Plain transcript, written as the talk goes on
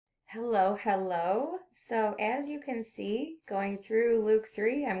Hello, hello. So as you can see, going through Luke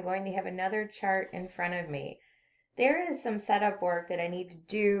 3, I'm going to have another chart in front of me. There is some setup work that I need to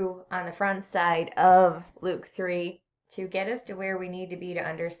do on the front side of Luke 3 to get us to where we need to be to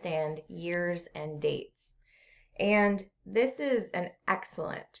understand years and dates. And this is an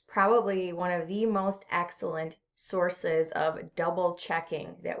excellent, probably one of the most excellent sources of double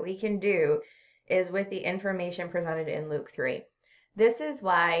checking that we can do is with the information presented in Luke 3. This is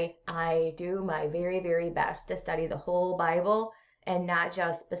why I do my very, very best to study the whole Bible and not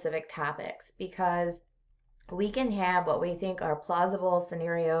just specific topics, because we can have what we think are plausible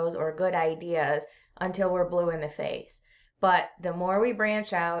scenarios or good ideas until we're blue in the face. But the more we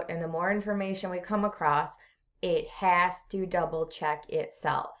branch out and the more information we come across, it has to double check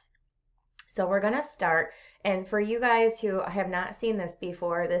itself. So we're going to start. And for you guys who have not seen this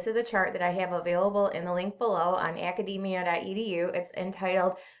before, this is a chart that I have available in the link below on academia.edu. It's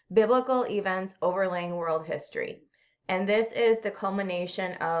entitled Biblical Events Overlaying World History. And this is the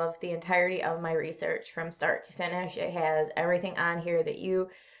culmination of the entirety of my research from start to finish. It has everything on here that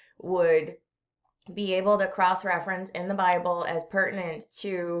you would be able to cross-reference in the Bible as pertinent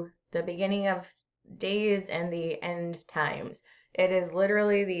to the beginning of days and the end times. It is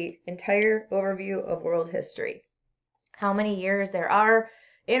literally the entire overview of world history. How many years there are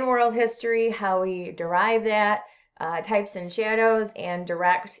in world history, how we derive that, types and shadows, and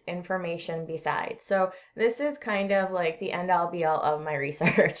direct information besides. So this is kind of like the end-all be-all of my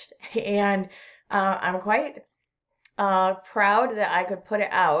research. And I'm quite proud that I could put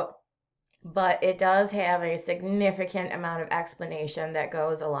it out, but it does have a significant amount of explanation that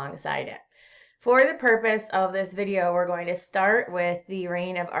goes alongside it. For the purpose of this video, we're going to start with the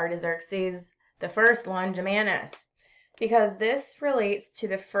reign of Artaxerxes the first, Longimanus, because this relates to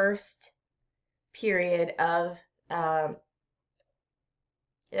the first period of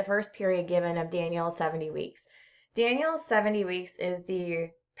given of Daniel's 70 weeks. Daniel's 70 weeks is the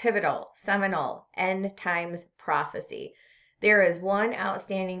pivotal, seminal end times prophecy. There is one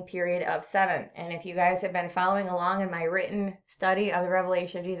outstanding period of 7. And if you guys have been following along in my written study of the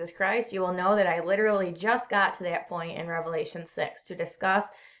revelation of Jesus Christ, you will know that I literally just got to that point in Revelation 6 to discuss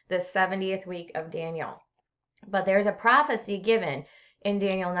the 70th week of Daniel. But there's a prophecy given in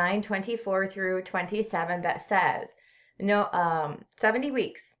Daniel 9:24 through 27 that says, 70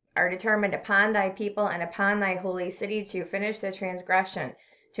 weeks are determined upon thy people and upon thy holy city to finish the transgression,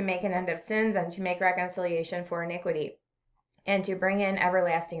 to make an end of sins, and to make reconciliation for iniquity, and to bring in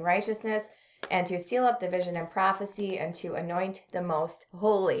everlasting righteousness, and to seal up the vision and prophecy, and to anoint the most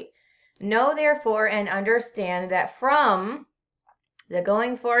holy. Know therefore and understand that from the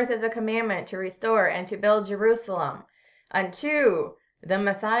going forth of the commandment to restore and to build Jerusalem unto the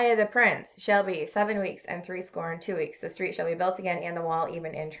Messiah the Prince shall be 7 weeks and 62 weeks. The street shall be built again, and the wall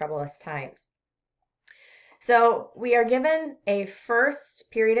even in troublous times. So we are given a first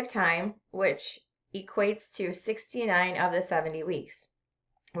period of time, which equates to 69 of the 70 weeks.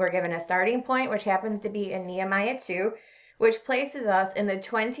 We're given a starting point, which happens to be in Nehemiah 2, which places us in the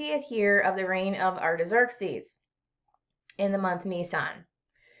 20th year of the reign of Artaxerxes in the month Nisan.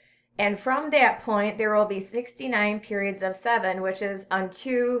 And from that point, there will be 69 periods of 7, which is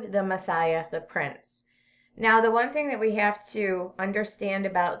unto the Messiah, the Prince. Now, the one thing that we have to understand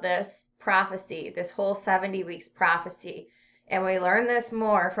about this prophecy, this whole 70 weeks prophecy, and we learn this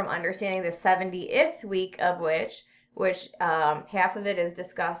more from understanding the 70th week of which half of it is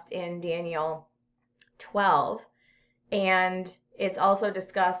discussed in Daniel 12, and it's also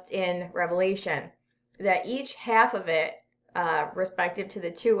discussed in Revelation, that each half of it, respective to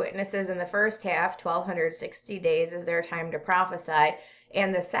the 2 witnesses in the first half, 1260 days is their time to prophesy,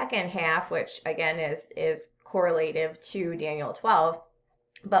 and the second half, which again is correlative to Daniel 12,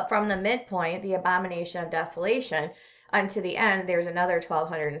 but from the midpoint, the abomination of desolation, unto the end, there's another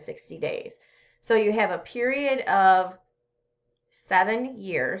 1260 days. So you have a period of 7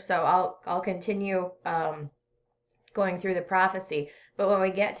 years. So I'll continue going through the prophecy. But when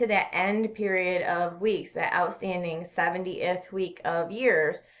we get to that end period of weeks, that outstanding 70th week of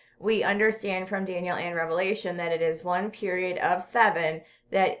years, we understand from Daniel and Revelation that it is one period of 7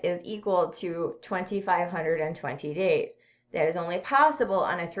 that is equal to 2,520 days. That is only possible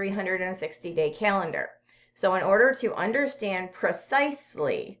on a 360-day calendar. So in order to understand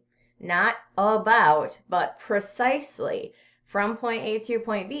precisely, not about, but precisely, from point A to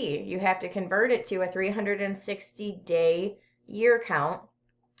point B, you have to convert it to a 360-day year count,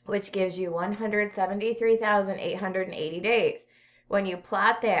 which gives you 173,880 days. When you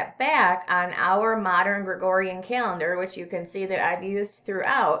plot that back on our modern Gregorian calendar, which you can see that I've used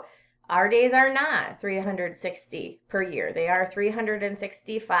throughout, Our days are not 360 per year. They are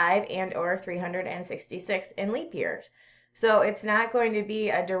 365 and or 366 in leap years. So it's not going to be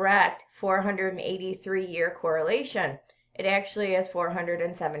a direct 483-year correlation. It actually is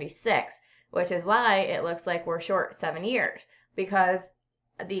 476, which is why it looks like we're short 7 years, because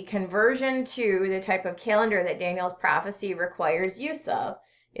the conversion to the type of calendar that Daniel's prophecy requires use of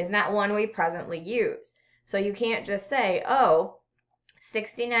is not one we presently use. So you can't just say, oh,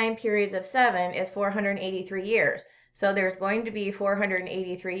 69 periods of 7 is 483 years. So there's going to be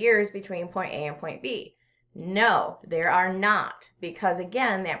 483 years between point A and point B. No, there are not, because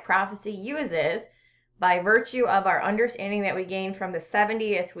again, that prophecy uses, by virtue of our understanding that we gain from the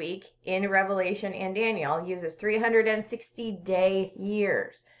 70th week in Revelation and Daniel, uses 360-day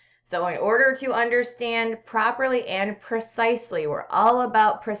years. So in order to understand properly and precisely, we're all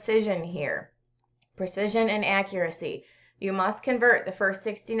about precision here, precision and accuracy. You must convert the first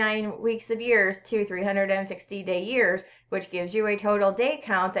 69 weeks of years to 360-day years, which gives you a total day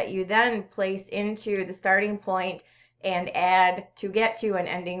count that you then place into the starting point and add to get to an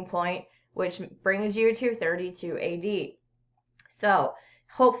ending point, which brings you to 32 AD. So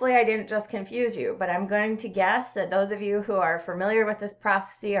hopefully I didn't just confuse you, but I'm going to guess that those of you who are familiar with this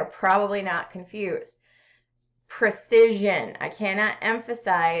prophecy are probably not confused. Precision. I cannot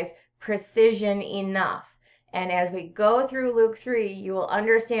emphasize precision enough. And as we go through Luke 3, you will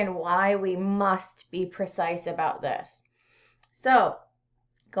understand why we must be precise about this. So,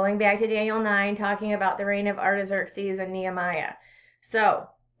 going back to Daniel 9, talking about the reign of Artaxerxes and Nehemiah. So,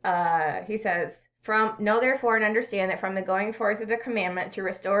 he says, know therefore and understand that from the going forth of the commandment to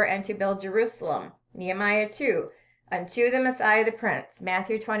restore and to build Jerusalem, Nehemiah 2, unto the Messiah the Prince,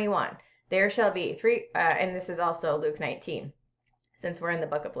 Matthew 21, there shall be three, and this is also Luke 19. Since we're in the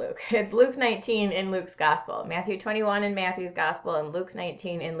book of Luke. It's Luke 19 in Luke's Gospel, Matthew 21 in Matthew's Gospel, and Luke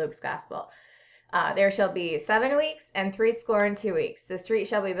 19 in Luke's Gospel. There shall be 7 weeks and 62 weeks. The street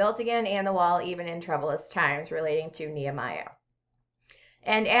shall be built again, and the wall even in troublous times, relating to Nehemiah.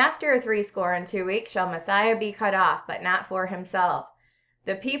 And after 62 weeks shall Messiah be cut off, but not for himself.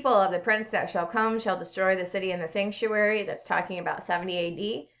 The people of the prince that shall come shall destroy the city and the sanctuary. That's talking about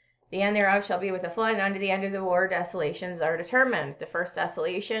 70 AD. The end thereof shall be with a flood, and unto the end of the war desolations are determined. The first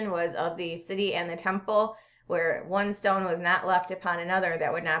desolation was of the city and the temple, where one stone was not left upon another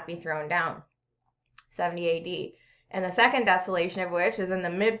that would not be thrown down. 70 AD. And the second desolation of which is in the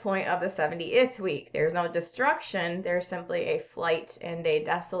midpoint of the 70th week. There's no destruction, there's simply a flight and a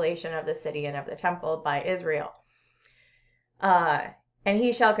desolation of the city and of the temple by Israel. And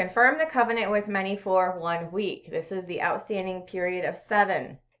he shall confirm the covenant with many for 1 week. This is the outstanding period of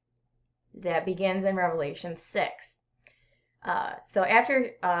 7. That begins in Revelation 6. So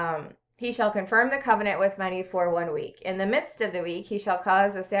after he shall confirm the covenant with many for 1 week. In the midst of the week he shall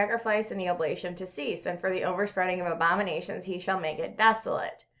cause the sacrifice and the oblation to cease, and for the overspreading of abominations he shall make it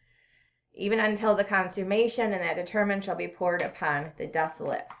desolate, even until the consummation, and that determined shall be poured upon the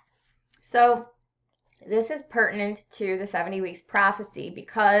desolate. So this is pertinent to the 70 weeks prophecy,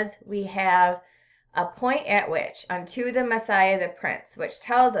 because we have a point at which, unto the Messiah the Prince, which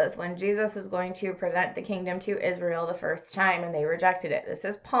tells us when Jesus was going to present the kingdom to Israel the first time, and they rejected it. This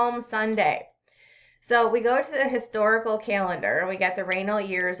is Palm Sunday. So we go to the historical calendar, and we get the regnal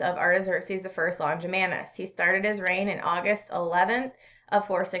years of Artaxerxes I Longimanus. He started his reign in August 11th of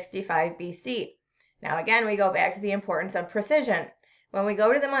 465 BC. Now again, we go back to the importance of precision. When we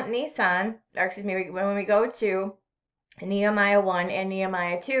go to the month Nisan, when we go to Nehemiah 1 and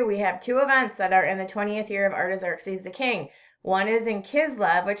Nehemiah 2, we have 2 events that are in the 20th year of Artaxerxes the king. One is in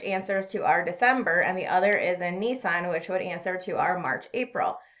Kislev, which answers to our December, and the other is in Nisan, which would answer to our March,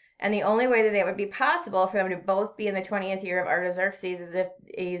 April. And the only way that it would be possible for them to both be in the 20th year of Artaxerxes is if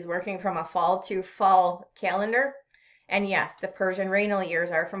he's working from a fall to fall calendar. And yes, the Persian regnal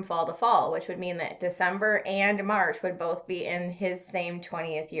years are from fall to fall, which would mean that December and March would both be in his same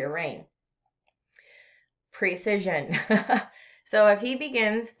 20th year reign. Precision. So if he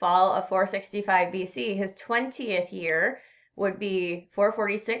begins fall of 465 BC, his 20th year would be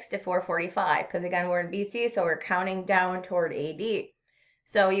 446 to 445, because again, we're in BC, so we're counting down toward AD.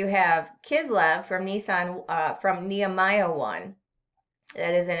 So you have Kislev from Nisan, from Nehemiah 1,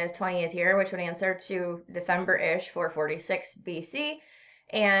 that is in his 20th year, which would answer to December-ish, 446 BC,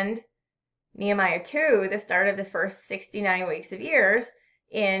 and Nehemiah 2, the start of the first 69 weeks of years,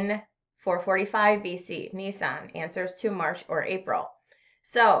 in 445 BC, Nisan, answers to March or April.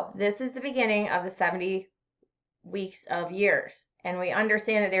 So this is the beginning of the 70 weeks of years. And we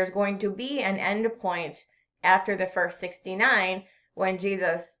understand that there's going to be an end point after the first 69 when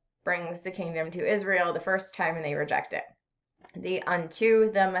Jesus brings the kingdom to Israel the first time and they reject it. the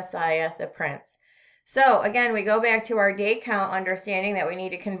unto the Messiah, the Prince. So again, we go back to our day count, understanding that we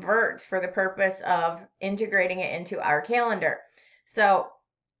need to convert for the purpose of integrating it into our calendar. So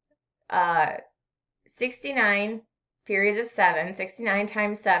 69 periods of 7, 69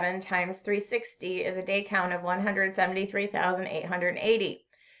 times 7 times 360 is a day count of 173,880.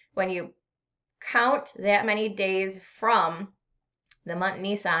 When you count that many days from the month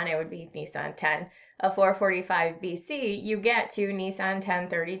Nisan, it would be Nisan 10 of 445 BC, you get to Nisan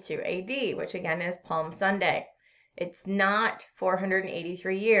 1032 AD, which again is Palm Sunday. It's not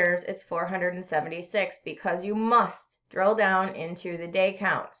 483 years, it's 476, because you must drill down into the day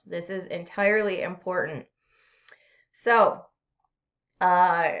counts. This is entirely important. So,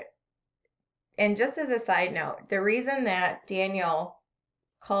 and just as a side note, the reason that Daniel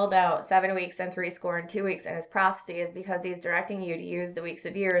called out 7 weeks and 62 weeks in his prophecy is because he's directing you to use the weeks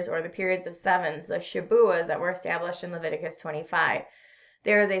of years, or the periods of sevens, the shabuas that were established in Leviticus 25.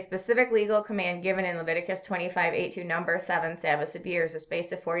 There is a specific legal command given in Leviticus 25:8 to number 7 Sabbaths of years, a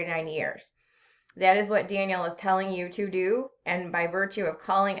space of 49 years. That is what Daniel is telling you to do, and by virtue of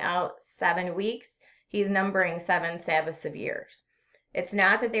calling out 7 weeks, he's numbering 7 Sabbaths of years. It's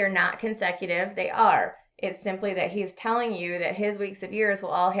not that they're not consecutive, they are. It's simply that he's telling you that his weeks of years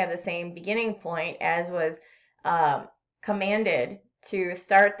will all have the same beginning point as was commanded to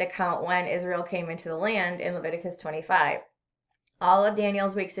start the count when Israel came into the land in Leviticus 25. All of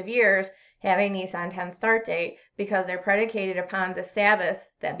Daniel's weeks of years have a Nisan 10 start date because they're predicated upon the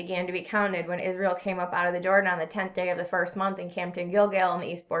Sabbaths that began to be counted when Israel came up out of the Jordan on the 10th day of the first month and camped in Gilgal on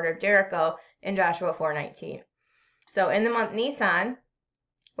the east border of Jericho in Joshua 4:19. So in the month Nisan,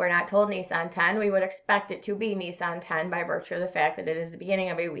 we're not told Nisan 10. We would expect it to be Nisan 10 by virtue of the fact that it is the beginning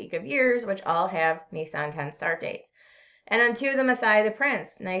of a week of years, which all have Nisan 10 start dates. And unto the Messiah, the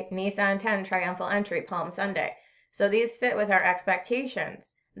Prince, Nisan 10 triumphal entry, Palm Sunday. So these fit with our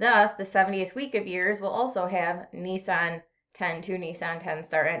expectations. Thus, the 70th week of years will also have Nisan 10 to Nisan 10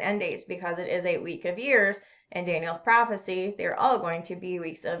 start and end dates because it is a week of years. In Daniel's prophecy, they're all going to be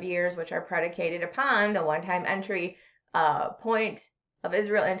weeks of years, which are predicated upon the one-time entry point of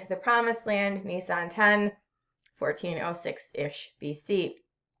Israel into the Promised Land, Nisan 10, 1406-ish BC.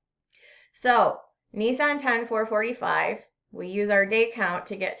 So, Nisan 10, 445, we use our day count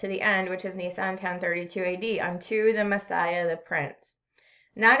to get to the end, which is Nisan 1032 AD, unto the Messiah, the Prince.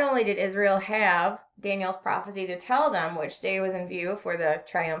 Not only did Israel have Daniel's prophecy to tell them which day was in view for the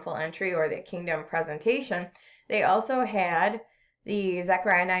triumphal entry or the kingdom presentation, they also had the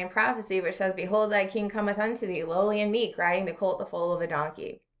Zechariah 9 prophecy, which says, Behold, thy king cometh unto thee, lowly and meek, riding the colt, the foal of a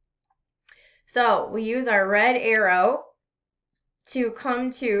donkey. So we use our red arrow to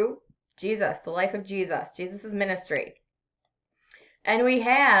come to Jesus, the life of Jesus, Jesus' ministry. And we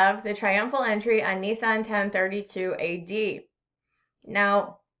have the triumphal entry on Nisan 1032 AD.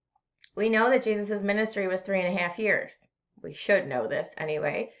 Now, we know that Jesus' ministry was 3.5 years. We should know this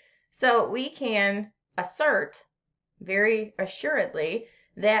anyway. So we can assert very assuredly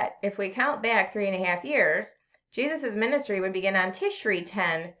that if we count back 3.5 years, Jesus' ministry would begin on Tishri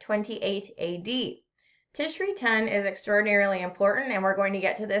 10, 28 AD. Tishri 10 is extraordinarily important, and we're going to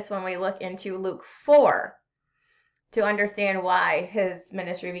get to this when we look into Luke 4 to understand why his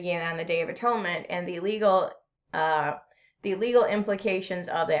ministry began on the Day of Atonement and the legal implications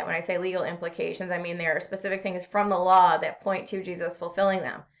of that. When I say legal implications, I mean there are specific things from the law that point to Jesus fulfilling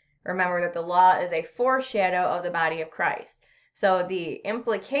them. Remember that the law is a foreshadow of the body of Christ. So the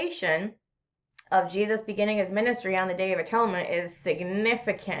implication of Jesus beginning his ministry on the Day of Atonement is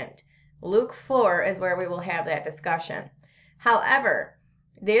significant. Luke 4 is where we will have that discussion. However,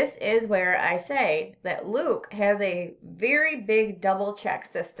 this is where I say that Luke has a very big double check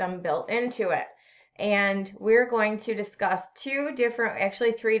system built into it. And we're going to discuss three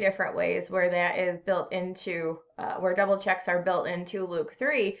different ways where that is built into, where double checks are built into Luke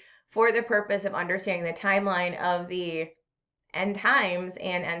 3 for the purpose of understanding the timeline of the end times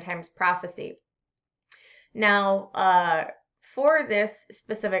and end times prophecy. Now, for this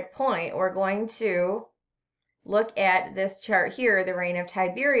specific point, we're going to look at this chart here, the reign of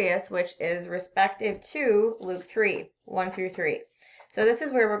Tiberius, which is respective to Luke 3, 1 through 3. So this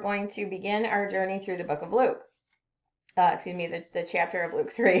is where we're going to begin our journey through the book of Luke. The chapter of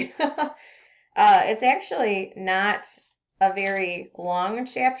Luke 3. It's actually not a very long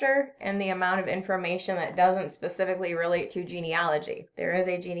chapter in the amount of information that doesn't specifically relate to genealogy. There is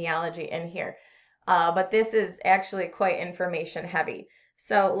a genealogy in here, but this is actually quite information heavy.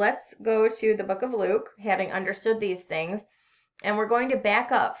 So let's go to the book of Luke, having understood these things, and we're going to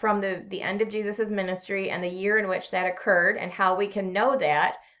back up from the end of Jesus' ministry and the year in which that occurred and how we can know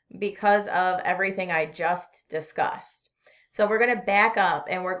that because of everything I just discussed. So we're going to back up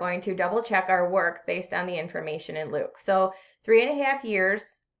and we're going to double check our work based on the information in Luke. So 3.5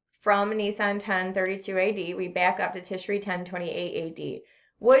 years from Nisan 1032 AD, we back up to Tishri 1028 AD.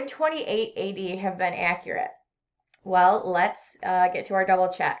 Would 28 AD have been accurate? Well, let's get to our double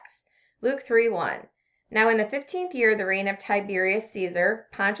checks. Luke 3:1. Now in the 15th year of the reign of Tiberius Caesar,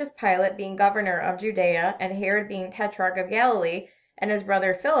 Pontius Pilate being governor of Judea, and Herod being tetrarch of Galilee, and his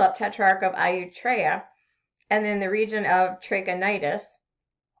brother Philip tetrarch of Iturea, and in the region of Trachonitis,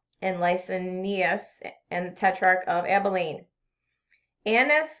 and Lysanias, and tetrarch of Abilene.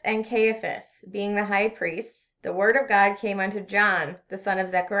 Annas and Caiaphas being the high priests, the word of God came unto John, the son of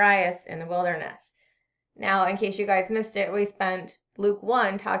Zacharias, in the wilderness. Now, in case you guys missed it, we spent Luke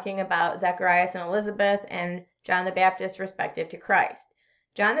 1 talking about Zacharias and Elizabeth and John the Baptist respective to Christ.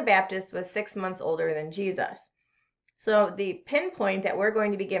 John the Baptist was 6 months older than Jesus. So the pinpoint that we're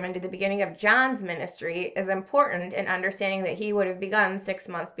going to be given to the beginning of John's ministry is important in understanding that he would have begun 6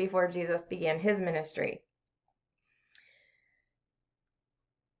 months before Jesus began his ministry.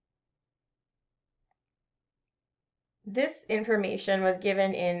 This information was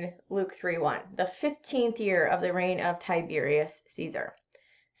given in Luke 3:1, the 15th year of the reign of Tiberius Caesar.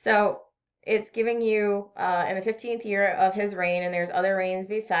 So it's giving you in the 15th year of his reign, and there's other reigns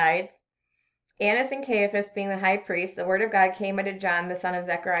besides, Annas and Caiaphas being the high priest, the word of God came unto John, the son of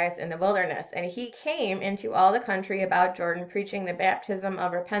Zacharias, in the wilderness. And he came into all the country about Jordan, preaching the baptism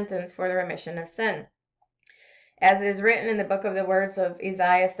of repentance for the remission of sin. As it is written in the book of the words of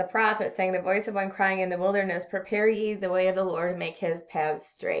Isaiah the prophet, saying, the voice of one crying in the wilderness, prepare ye the way of the Lord, make his paths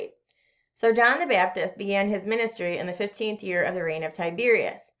straight. So John the Baptist began his ministry in the 15th year of the reign of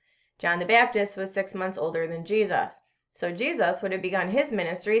Tiberius. John the Baptist was 6 months older than Jesus. So Jesus would have begun his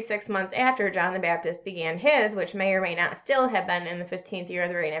ministry 6 months after John the Baptist began his, which may or may not still have been in the 15th year of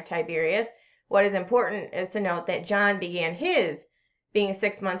the reign of Tiberius. What is important is to note that John began his, being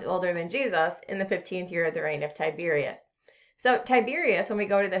 6 months older than Jesus, in the 15th year of the reign of Tiberius. So Tiberius, when we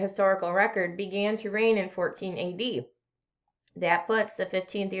go to the historical record, began to reign in 14 AD. That puts the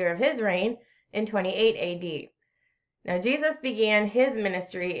 15th year of his reign in 28 AD. Now Jesus began his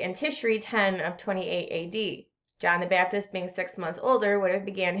ministry in Tishri 10 of 28 AD. John the Baptist, being 6 months older, would have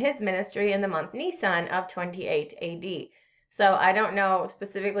began his ministry in the month Nisan of 28 AD. So I don't know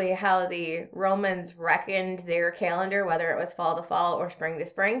specifically how the Romans reckoned their calendar, whether it was fall to fall or spring to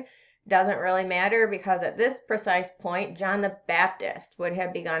spring. Doesn't really matter, because at this precise point, John the Baptist would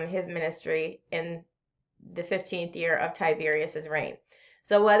have begun his ministry in the 15th year of Tiberius's reign.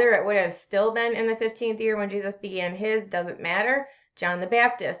 So whether it would have still been in the 15th year when Jesus began his doesn't matter. John the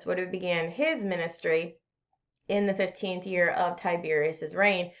Baptist would have began his ministry in the 15th year of Tiberius's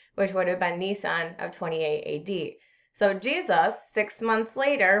reign, which would have been Nisan of 28 AD. So Jesus, 6 months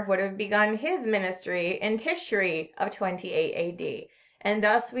later, would have begun his ministry in Tishri of 28 AD. And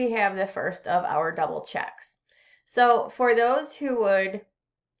thus we have the first of our double checks. So for those who would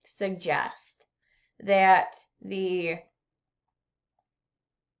suggest that the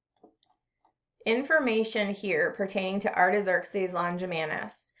information here pertaining to Artaxerxes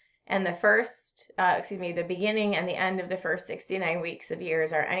Longimanus and the beginning and the end of the first 69 weeks of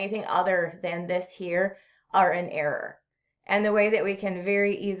years are anything other than this here are in error. And the way that we can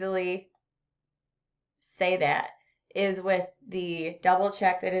very easily say that is with the double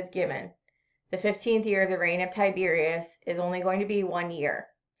check that is given. The 15th year of the reign of Tiberius is only going to be 1 year.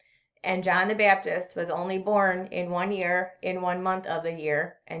 And John the Baptist was only born in 1 year, in 1 month of the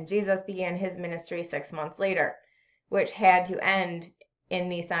year, and Jesus began his ministry 6 months later, which had to end in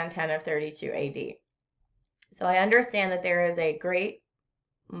Nisan 10 of 32 AD. So I understand that there is a great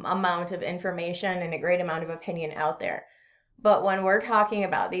amount of information and a great amount of opinion out there. But when we're talking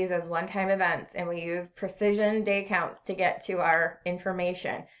about these as one-time events and we use precision day counts to get to our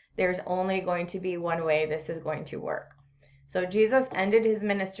information, there's only going to be one way this is going to work. So Jesus ended his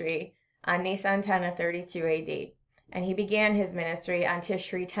ministry on Nisan 10 of 32 AD, and he began his ministry on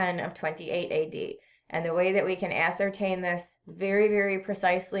Tishri 10 of 28 AD. And the way that we can ascertain this very, very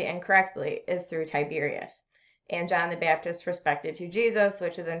precisely and correctly is through Tiberius and John the Baptist respective to Jesus,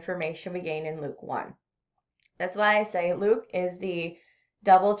 which is information we gain in Luke 1. That's why I say Luke is the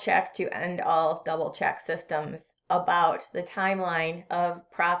double check to end all double check systems about the timeline of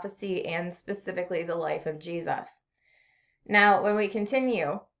prophecy and specifically the life of Jesus. Now, when we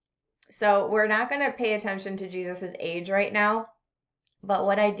continue, so we're not going to pay attention to Jesus's age right now, but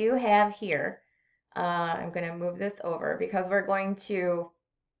what I do have here, I'm going to move this over because we're going to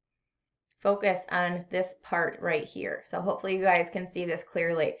focus on this part right here. So hopefully you guys can see this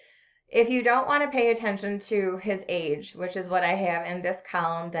clearly. If you don't want to pay attention to his age, which is what I have in this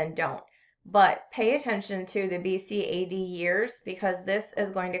column, then don't. But pay attention to the BC AD years because this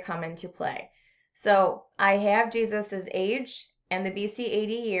is going to come into play. So I have Jesus's age and the BC AD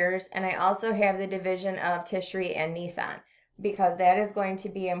years, and I also have the division of Tishri and Nisan because that is going to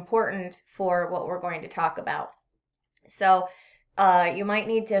be important for what we're going to talk about. So you might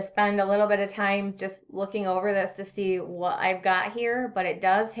need to spend a little bit of time just looking over this to see what I've got here, but it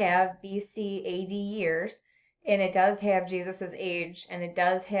does have BC AD years, and it does have Jesus's age, and it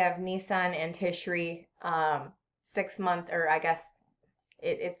does have Nisan and Tishri 6 month, or I guess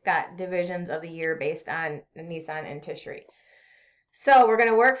it's got divisions of the year based on Nisan and Tishri. So we're going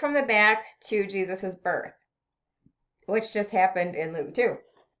to work from the back to Jesus's birth, which just happened in Luke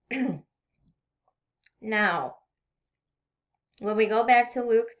 2. Now, when we go back to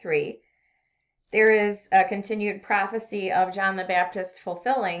Luke 3, there is a continued prophecy of John the Baptist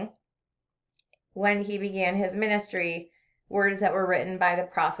fulfilling when he began his ministry, words that were written by the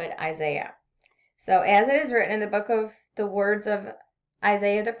prophet Isaiah. So as it is written in the book of the words of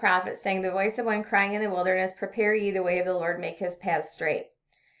Isaiah the prophet, saying, the voice of one crying in the wilderness, prepare ye the way of the Lord, make his paths straight.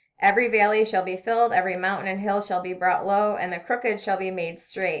 Every valley shall be filled, every mountain and hill shall be brought low, and the crooked shall be made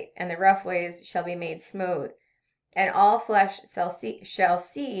straight, and the rough ways shall be made smooth. And all flesh shall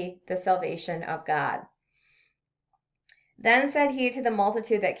see the salvation of God. Then said he to the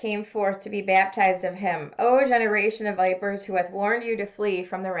multitude that came forth to be baptized of him, O generation of vipers, who hath warned you to flee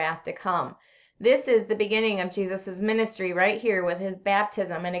from the wrath to come. This is the beginning of Jesus' ministry right here with his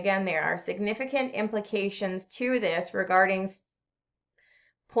baptism. And again, there are significant implications to this regarding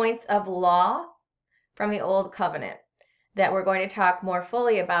points of law from the Old Covenant that we're going to talk more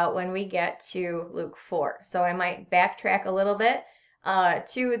fully about when we get to Luke 4. So I might backtrack a little bit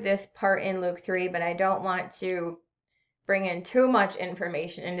to this part in Luke 3, but I don't want to bring in too much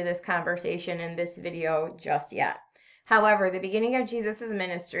information into this conversation in this video just yet. However, the beginning of Jesus'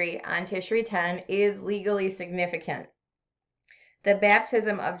 ministry on Tishri 10 is legally significant. The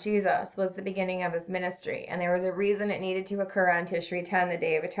baptism of Jesus was the beginning of his ministry, and there was a reason it needed to occur on Tishri 10, the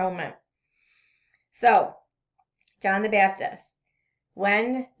Day of Atonement. So, John the Baptist,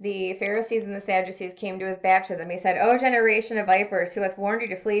 when the Pharisees and the Sadducees came to his baptism, he said, O generation of vipers, who hath warned you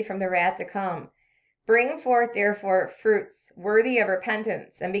to flee from the wrath to come? Bring forth therefore fruits worthy of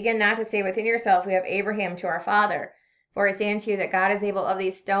repentance, and begin not to say within yourself, we have Abraham to our father. For I say unto you that God is able of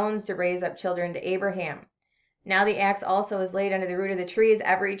these stones to raise up children to Abraham. Now the axe also is laid under the root of the trees.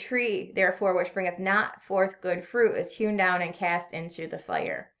 Every tree, therefore, which bringeth not forth good fruit is hewn down and cast into the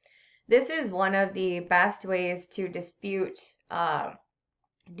fire. This is one of the best ways to dispute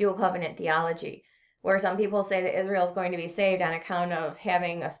dual covenant theology, where some people say that Israel is going to be saved on account of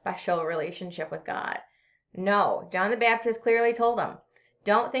having a special relationship with God. No, John the Baptist clearly told them,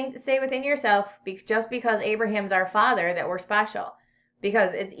 don't say within yourself, just because Abraham's our father, that we're special.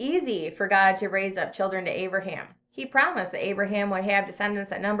 Because it's easy for God to raise up children to Abraham. He promised that Abraham would have descendants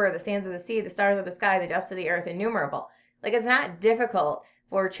that number the sands of the sea, the stars of the sky, the dust of the earth, innumerable. Like, it's not difficult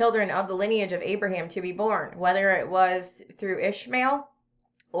for children of the lineage of Abraham to be born, whether it was through Ishmael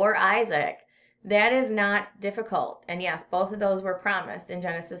or Isaac. That is not difficult. And yes, both of those were promised in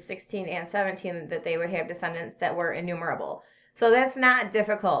Genesis 16 and 17 that they would have descendants that were innumerable. So that's not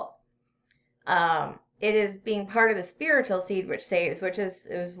difficult. It is being part of the spiritual seed which saves, which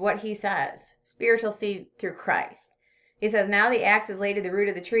is what he says. Spiritual seed through Christ. He says, now the axe is laid to the root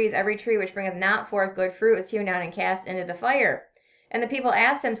of the trees. Every tree which bringeth not forth good fruit is hewn down and cast into the fire. And the people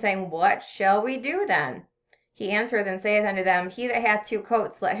asked him, saying, what shall we do then? He answereth and saith unto them, he that hath 2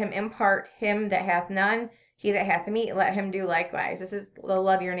 coats, let him impart him that hath none. He that hath meat, let him do likewise. This is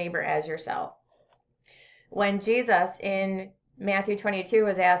love your neighbor as yourself. When Jesus in Matthew 22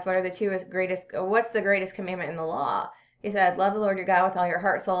 was asked, what's the greatest commandment in the law? He said, love the Lord your God with all your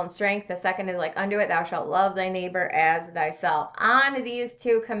heart, soul, and strength. The second is like unto it, thou shalt love thy neighbor as thyself. On these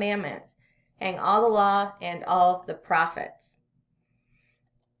 2 commandments hang all the law and all the prophets.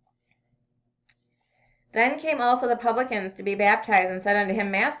 Then came also the publicans to be baptized, and said unto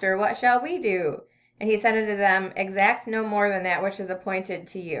him, Master, what shall we do? And he said unto them, exact no more than that which is appointed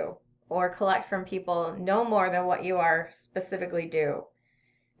to you, or collect from people no more than what you are specifically due.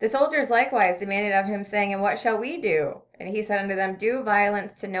 The soldiers likewise demanded of him, saying, and what shall we do? And he said unto them, do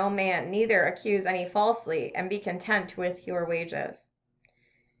violence to no man, neither accuse any falsely, and be content with your wages.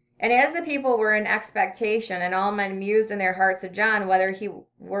 And as the people were in expectation, and all men mused in their hearts of John, whether he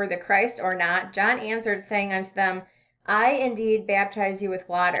were the Christ or not, John answered, saying unto them, I indeed baptize you with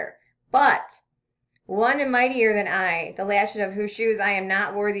water, but one mightier than I, the latchet of whose shoes I am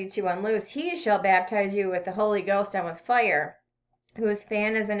not worthy to unloose, he shall baptize you with the Holy Ghost and with fire, whose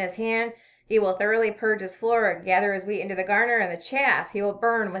fan is in his hand. He will thoroughly purge his floor, gather his wheat into the garner, and the chaff he will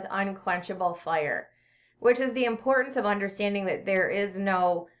burn with unquenchable fire. Which is the importance of understanding that there is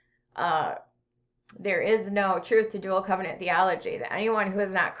no truth to dual covenant theology, that anyone who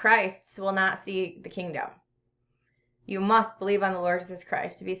is not Christ's will not see the kingdom. You must believe on the Lord Jesus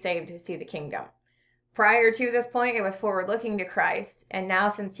Christ to be saved to see the kingdom. Prior to this point, it was forward looking to Christ, and now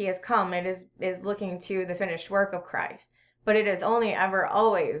since he has come, it is looking to the finished work of Christ. But it has only ever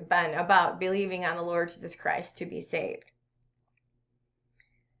always been about believing on the Lord Jesus Christ to be saved.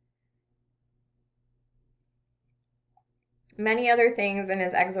 Many other things in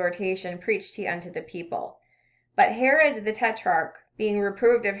his exhortation preached he unto the people. But Herod the Tetrarch, being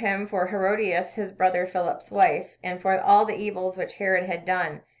reproved of him for Herodias his brother Philip's wife, and for all the evils which Herod had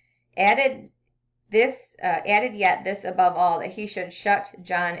done, added yet this above all, that he should shut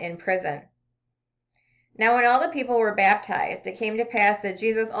John in prison. Now when all the people were baptized, it came to pass that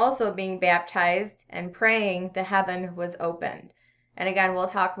Jesus also being baptized and praying, the heaven was opened. And again, we'll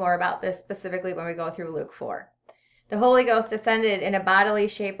talk more about this specifically when we go through Luke 4. The Holy Ghost descended in a bodily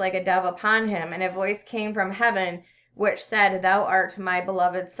shape like a dove upon him, and a voice came from heaven, which said, Thou art my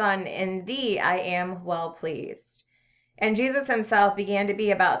beloved Son, in thee I am well pleased. And Jesus himself began to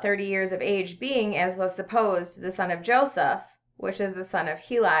be about 30 years of age, being, as was supposed, the son of Joseph, which is the son of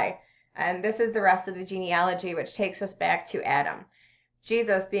Heli. And this is the rest of the genealogy, which takes us back to Adam.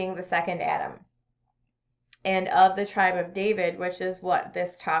 Jesus being the second Adam. And of the tribe of David, which is what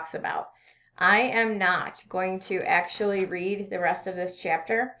this talks about. I am not going to actually read the rest of this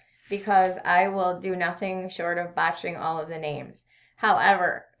chapter because I will do nothing short of botching all of the names.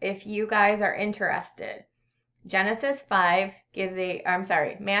 However, if you guys are interested,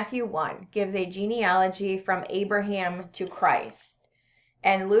 Matthew 1 gives a genealogy from Abraham to Christ.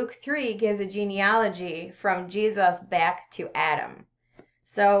 And Luke 3 gives a genealogy from Jesus back to Adam.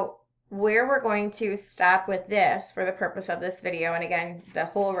 So where we're going to stop with this for the purpose of this video, and again, the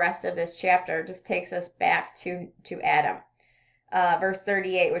whole rest of this chapter just takes us back to Adam. Verse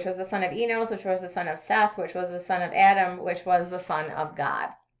 38, which was the son of Enos, which was the son of Seth, which was the son of Adam, which was the son of God.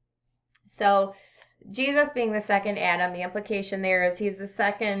 So Jesus being the second Adam, the implication there is he's the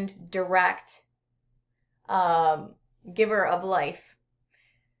second direct giver of life.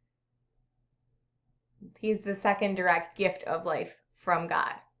 He's the second direct gift of life from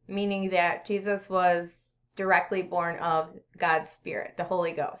God, meaning that Jesus was directly born of God's Spirit, the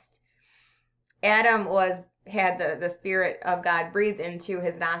Holy Ghost. Adam had the Spirit of God breathed into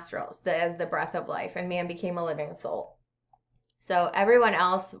his nostrils as the breath of life, and man became a living soul. So everyone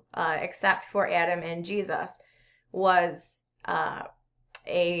else, except for Adam and Jesus, was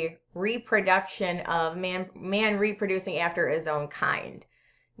a reproduction of man reproducing after his own kind.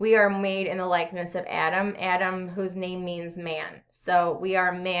 We are made in the likeness of Adam, whose name means man. So we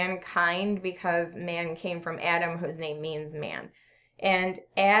are mankind because man came from Adam, whose name means man. And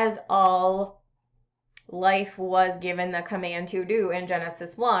as all life was given the command to do in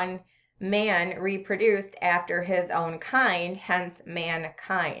Genesis 1, man reproduced after his own kind, hence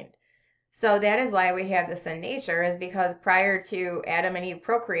mankind. So that is why we have the sin nature, is because prior to Adam and Eve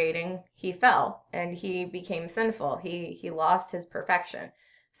procreating, he fell and he became sinful. He lost his perfection.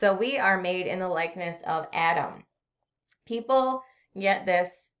 So we are made in the likeness of Adam. People get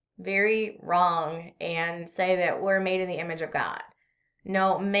this very wrong and say that we're made in the image of God.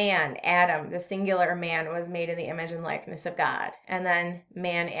 No, man, Adam, the singular man, was made in the image and likeness of God. And then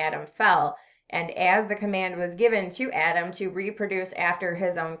man, Adam, fell. And as the command was given to Adam to reproduce after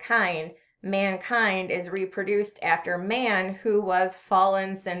his own kind, mankind is reproduced after man, who was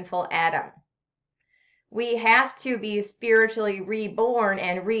fallen, sinful Adam. We have to be spiritually reborn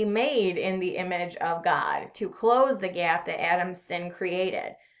and remade in the image of God to close the gap that Adam's sin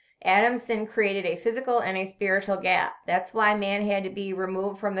created. Adam's sin created a physical and a spiritual gap. That's why man had to be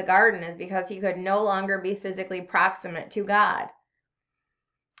removed from the garden, is because he could no longer be physically proximate to God.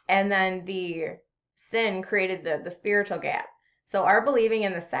 And then the sin created the spiritual gap. So our believing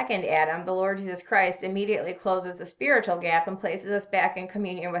in the second Adam, the Lord Jesus Christ, immediately closes the spiritual gap and places us back in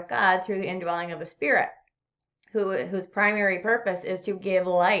communion with God through the indwelling of the Spirit, whose primary purpose is to give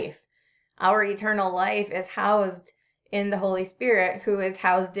life. Our eternal life is housed in the Holy Spirit, who is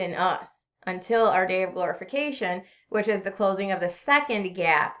housed in us until our day of glorification, which is the closing of the second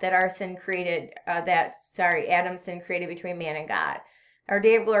gap that Adam's sin created between man and God. Our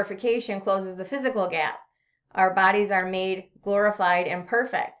day of glorification closes the physical gap. Our bodies are made glorified and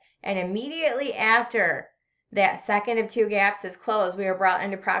perfect. And immediately after that second of two gaps is closed, we are brought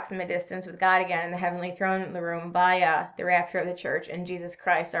into proximate distance with God again in the heavenly throne room by the rapture of the church and Jesus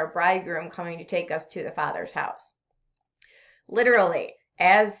Christ, our bridegroom, coming to take us to the Father's house. Literally,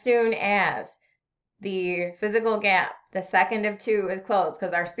 As soon as the physical gap, the second of two, is closed,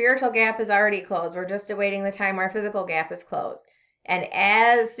 because our spiritual gap is already closed. We're just awaiting the time our physical gap is closed. And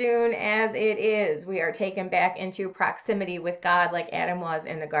as soon as it is, we are taken back into proximity with God like Adam was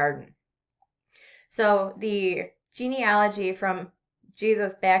in the garden. So the genealogy from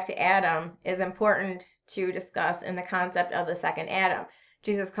Jesus back to Adam is important to discuss in the concept of the second Adam.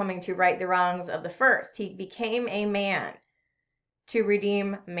 Jesus coming to right the wrongs of the first. He became a man to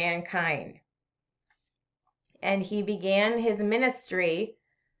redeem mankind. And he began his ministry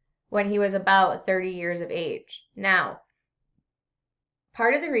when he was about 30 years of age. Now,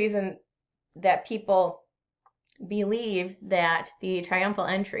 part of the reason that people believe that the triumphal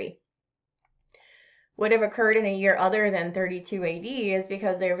entry would have occurred in a year other than 32 AD is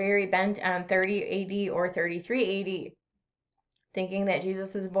because they're very bent on 30 AD or 33 AD, thinking that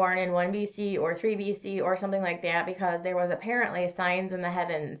Jesus was born in 1 BC or 3 BC or something like that, because there was apparently signs in the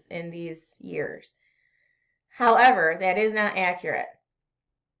heavens in these years. However, that is not accurate.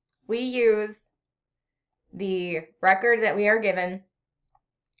 We use the record that we are given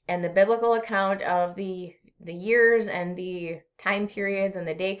and the biblical account of the years and the time periods and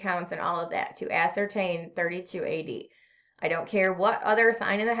the day counts and all of that to ascertain 32 AD. I don't care what other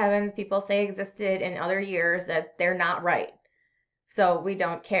sign in the heavens people say existed in other years, that they're not right. So we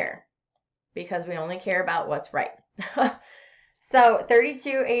don't care, because we only care about what's right. So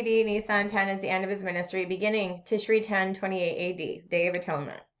 32 AD, Nisan 10 is the end of his ministry, beginning Tishri 10, 28 AD, Day of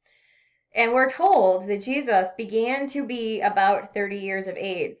Atonement. And we're told that Jesus began to be about 30 years of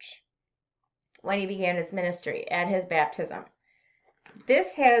age when he began his ministry at his baptism.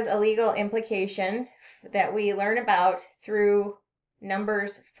 This has a legal implication that we learn about through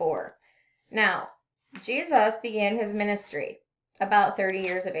Numbers 4. Now, Jesus began his ministry about 30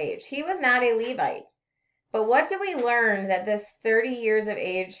 years of age. He was not a Levite. But what do we learn that this 30 years of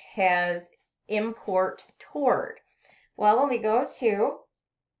age has import toward? Well, when we go to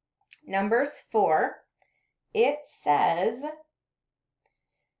Numbers 4, it says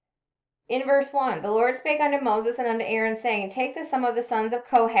in verse 1, the Lord spake unto Moses and unto Aaron, saying, take the sum of the sons of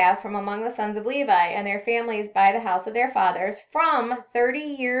Kohath from among the sons of Levi, and their families by the house of their fathers, from 30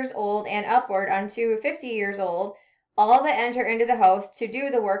 years old and upward unto 50 years old, all that enter into the host to do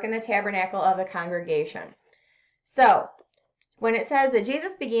the work in the tabernacle of the congregation. So, when it says that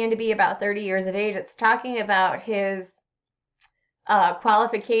Jesus began to be about 30 years of age, it's talking about his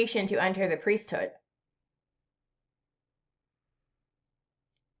qualification to enter the priesthood.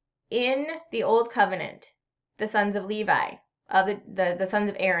 In the Old Covenant, the sons of Levi, the sons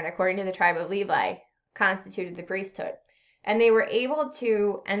of Aaron, according to the tribe of Levi, constituted the priesthood. And they were able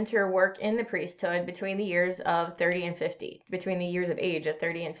to enter work in the priesthood between the years of 30 and 50, between the years of age of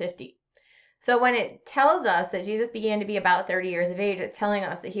 30 and 50. So when it tells us that Jesus began to be about 30 years of age, it's telling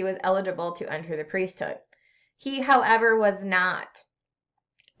us that he was eligible to enter the priesthood. He, however, was not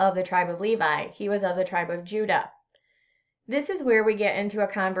of the tribe of Levi. He was of the tribe of Judah. This is where we get into a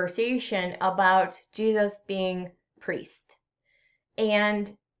conversation about Jesus being priest.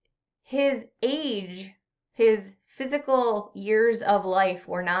 And his age, his physical years of life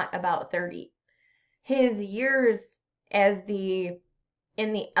were not about 30. His years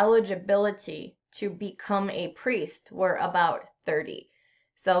in the eligibility to become a priest were about 30.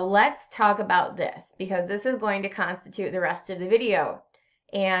 So let's talk about this, because this is going to constitute the rest of the video,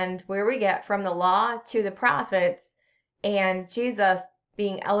 and where we get from the law to the prophets and Jesus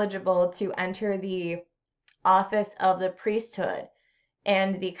being eligible to enter the office of the priesthood,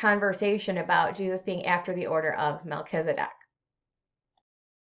 and the conversation about Jesus being after the order of Melchizedek.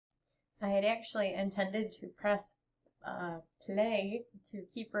 I had actually intended to press play to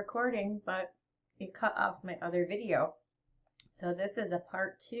keep recording, but it cut off my other video. So this is a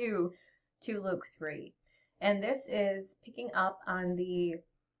part 2 to Luke 3. And this is picking up on the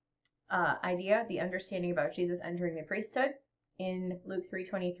the understanding about Jesus entering the priesthood in Luke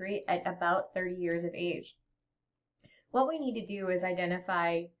 3:23 at about 30 years of age. What we need to do is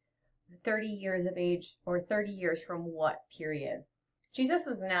identify 30 years of age, or 30 years from what period. Jesus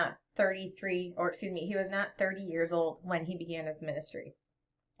was not he was not 30 years old when he began his ministry.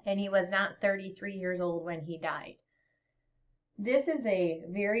 And he was not 33 years old when he died. This is a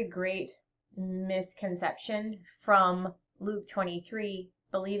very great misconception from Luke 23,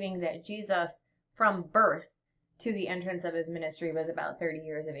 believing that Jesus, from birth to the entrance of his ministry, was about 30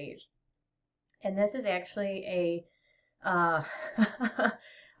 years of age. And this is actually a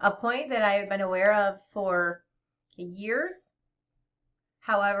point that I have been aware of for years.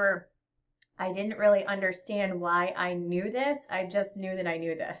 However, I didn't really understand why I knew this. I just knew that I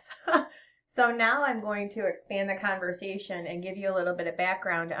knew this. So now I'm going to expand the conversation and give you a little bit of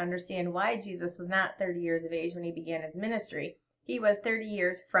background to understand why Jesus was not 30 years of age when he began his ministry. He was 30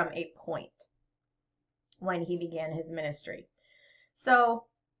 years from a point when he began his ministry. So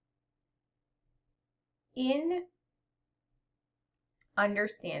in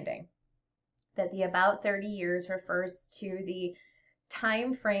understanding that the about 30 years refers to the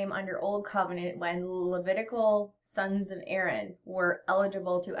time frame under Old Covenant when Levitical sons of Aaron were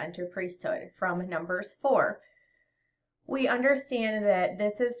eligible to enter priesthood from Numbers 4, we understand that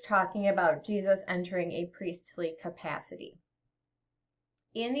this is talking about Jesus entering a priestly capacity.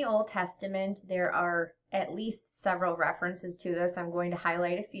 In the Old Testament, there are at least several references to this. I'm going to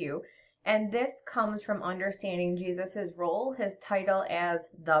highlight a few. And this comes from understanding Jesus' role, his title as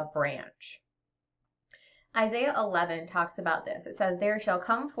the branch. Isaiah 11 talks about this. It says, "There shall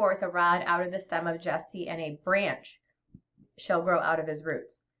come forth a rod out of the stem of Jesse, and a branch shall grow out of his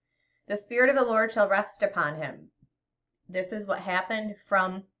roots. The Spirit of the Lord shall rest upon him." This is what happened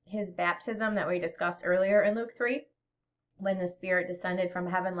from his baptism that we discussed earlier in Luke 3, when the Spirit descended from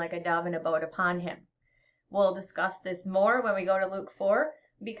heaven like a dove and abode upon him. We'll discuss this more when we go to Luke 4,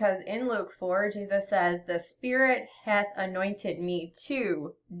 because in Luke 4, Jesus says, "The Spirit hath anointed me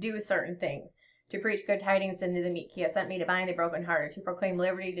to do certain things, to preach good tidings unto the meek. He has sent me to bind the brokenhearted, to proclaim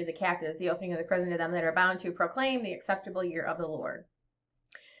liberty to the captives, the opening of the prison to them that are bound, to proclaim the acceptable year of the Lord."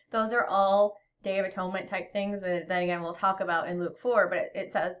 Those are all Day of Atonement type things that again we'll talk about in Luke 4, but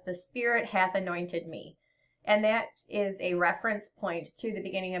it says, "The Spirit hath anointed me." And that is a reference point to the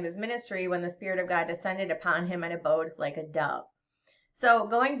beginning of his ministry when the Spirit of God descended upon him and abode like a dove. So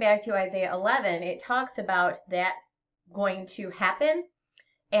going back to Isaiah 11, it talks about that going to happen.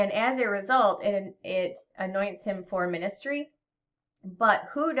 And as a result, it anoints him for ministry. But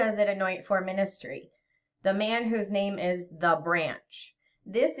who does it anoint for ministry? The man whose name is the branch.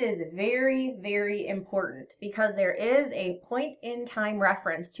 This is very, very important because there is a point in time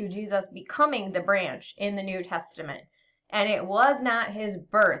reference to Jesus becoming the branch in the New Testament. And it was not his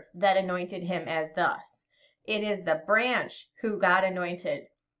birth that anointed him as thus. It is the branch who God anointed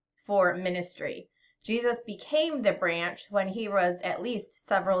for ministry. Jesus became the branch when he was at least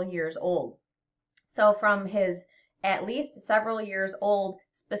several years old. So from his at least several years old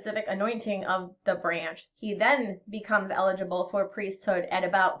specific anointing of the branch, he then becomes eligible for priesthood at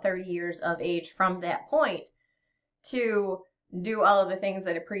about 30 years of age from that point to do all of the things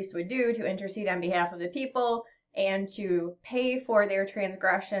that a priest would do, to intercede on behalf of the people and to pay for their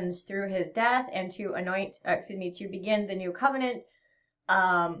transgressions through his death, and to to begin the new covenant,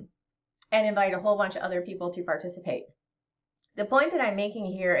 and invite a whole bunch of other people to participate. The point that I'm making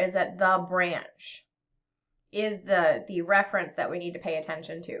here is that the branch is the reference that we need to pay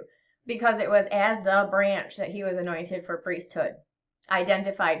attention to, because it was as the branch that he was anointed for priesthood,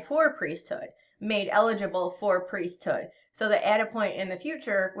 identified for priesthood, made eligible for priesthood, so that at a point in the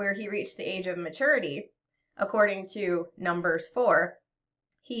future where he reached the age of maturity, according to Numbers 4,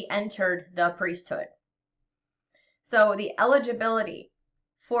 he entered the priesthood. So the eligibility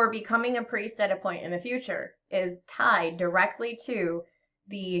for becoming a priest at a point in the future is tied directly to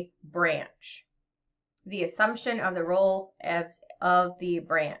the branch, the assumption of the role of the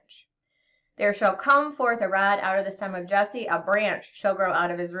branch. "There shall come forth a rod out of the stem of Jesse, a branch shall grow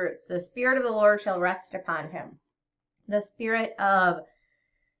out of his roots. The Spirit of the Lord shall rest upon him." The Spirit of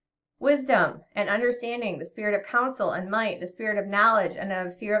wisdom and understanding, the Spirit of counsel and might, the Spirit of knowledge and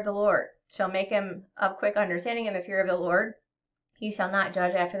of fear of the Lord shall make him of quick understanding in the fear of the Lord. He shall not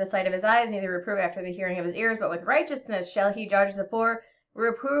judge after the sight of his eyes, neither reprove after the hearing of his ears, but with righteousness shall he judge the poor,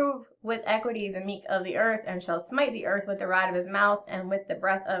 reprove with equity the meek of the earth, and shall smite the earth with the rod of his mouth, and with the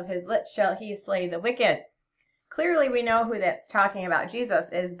breath of his lips shall he slay the wicked. Clearly we know who that's talking about. Jesus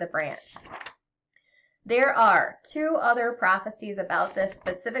is the branch. There are two other prophecies about this,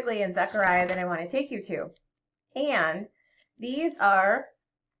 specifically in Zechariah, that I want to take you to. And these are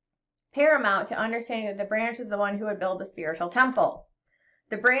paramount to understanding that the branch is the one who would build the spiritual temple.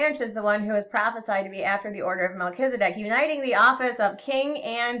 The branch is the one who is prophesied to be after the order of Melchizedek, uniting the office of king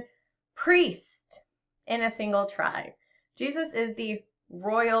and priest in a single tribe. Jesus is the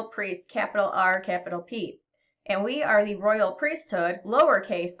royal priest, capital R, capital P. And we are the royal priesthood,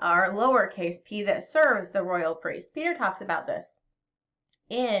 lowercase r, lowercase p, that serves the royal priest. Peter talks about this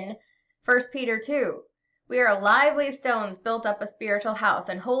in 1 Peter 2. "We are lively stones built up a spiritual house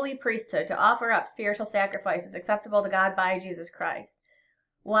and holy priesthood to offer up spiritual sacrifices acceptable to God by Jesus Christ."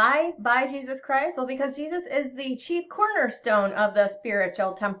 Why by Jesus Christ? Well, because Jesus is the chief cornerstone of the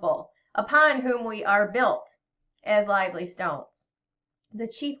spiritual temple, upon whom we are built as lively stones. The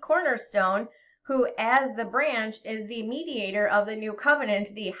chief cornerstone who as the branch is the mediator of the new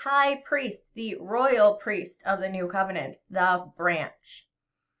covenant, the high priest, the royal priest of the new covenant, the branch.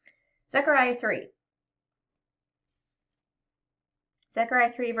 Zechariah 3.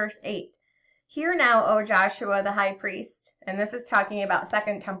 Zechariah 3 verse 8. Hear now, O Joshua the high priest, and this is talking about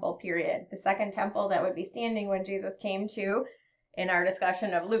Second Temple period, the second temple that would be standing when Jesus came to, in our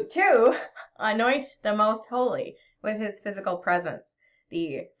discussion of Luke 2, anoint the most holy with his physical presence,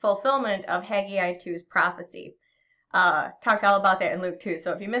 the fulfillment of Haggai 2's prophecy. Talked all about that in Luke 2,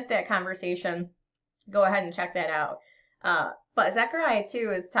 so if you missed that conversation, go ahead and check that out. But Zechariah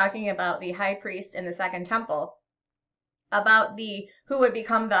 2 is talking about the high priest in the second temple, about the who would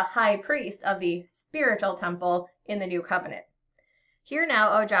become the high priest of the spiritual temple in the new covenant. Hear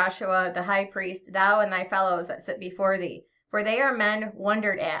now, O Joshua, the high priest, thou and thy fellows that sit before thee, for they are men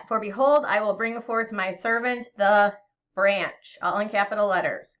wondered at. For behold, I will bring forth my servant, the branch, all in capital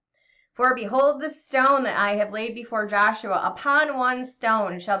letters. For behold, the stone that I have laid before Joshua, upon one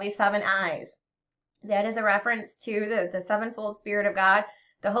stone shall be 7 eyes. That is a reference to the sevenfold Spirit of God,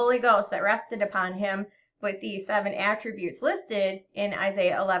 the Holy Ghost that rested upon him, with the 7 attributes listed in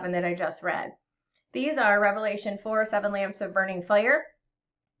Isaiah 11 that I just read. These are Revelation 4, 7 lamps of burning fire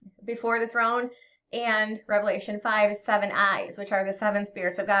before the throne, and Revelation 5, 7 eyes, which are the 7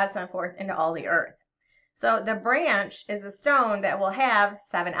 spirits of God sent forth into all the earth. So the branch is a stone that will have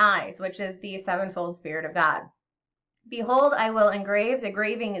 7 eyes, which is the sevenfold Spirit of God. Behold, I will engrave the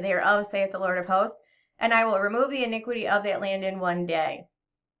graving thereof, saith the Lord of hosts, and I will remove the iniquity of that land in one day.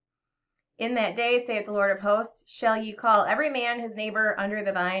 In that day, saith the Lord of hosts, shall ye call every man his neighbor under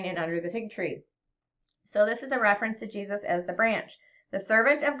the vine and under the fig tree. So this is a reference to Jesus as the branch, the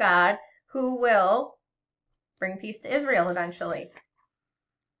servant of God who will bring peace to Israel eventually.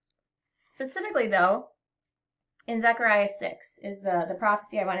 Specifically, though, in Zechariah 6 is the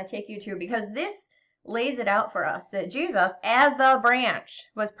prophecy I want to take you to, because this lays it out for us that Jesus, as the branch,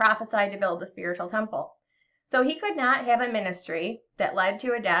 was prophesied to build the spiritual temple. So he could not have a ministry that led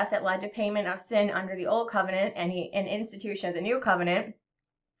to a death, that led to payment of sin under the old covenant and an institution of the new covenant,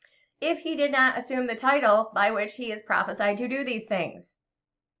 if he did not assume the title by which he is prophesied to do these things.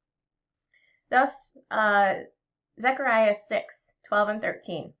 Thus, Zechariah 6, 12 and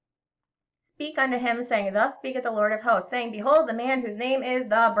 13. Speak unto him, saying, Thus speaketh the Lord of hosts, saying, Behold, the man whose name is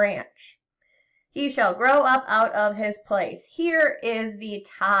the branch. He shall grow up out of his place. Here is the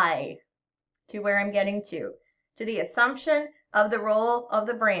tie to where I'm getting to the assumption of the role of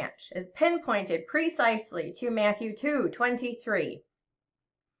the branch is pinpointed precisely to Matthew 2:23.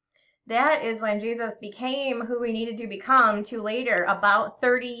 That is when Jesus became who he needed to become to later, about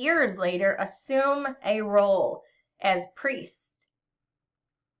 30 years later, assume a role as priest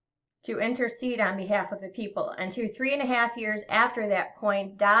to intercede on behalf of the people, and to 3.5 years after that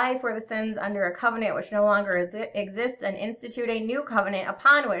point, die for the sins under a covenant which no longer exists, and institute a new covenant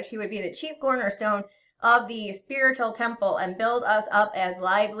upon which he would be the chief cornerstone of the spiritual temple and build us up as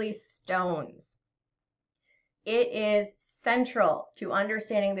lively stones. It is central to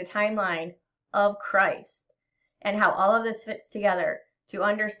understanding the timeline of Christ and how all of this fits together, to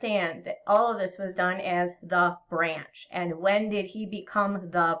understand that all of this was done as the branch. And when did he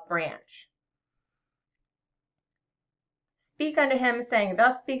become the branch? Speak unto him, saying,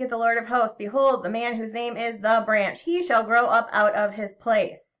 Thus speaketh the Lord of hosts, Behold, the man whose name is the branch, he shall grow up out of his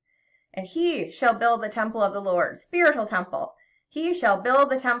place, and he shall build the temple of the Lord, spiritual temple. He shall build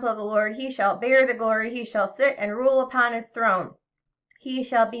the temple of the Lord, he shall bear the glory, he shall sit and rule upon his throne. He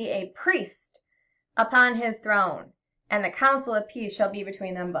shall be a priest upon his throne, and the council of peace shall be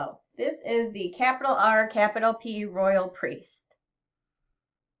between them both. This is the capital R, capital P, royal priest.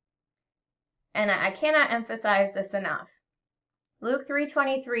 And I cannot emphasize this enough. Luke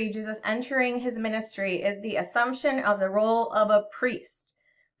 3:23, Jesus entering his ministry, is the assumption of the role of a priest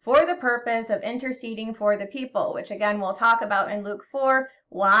for the purpose of interceding for the people, which again we'll talk about in Luke 4,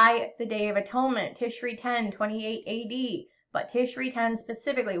 why the Day of Atonement, Tishri 10, 28 AD, but Tishri 10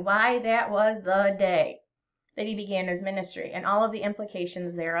 specifically, why that was the day that he began his ministry and all of the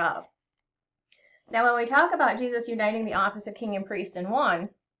implications thereof. Now, when we talk about Jesus uniting the office of king and priest in one,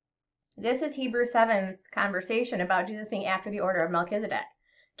 this is Hebrews 7's conversation about Jesus being after the order of Melchizedek,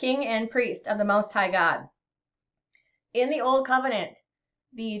 king and priest of the Most High God. In the Old Covenant,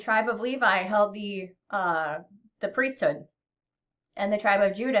 the tribe of Levi held the priesthood, and the tribe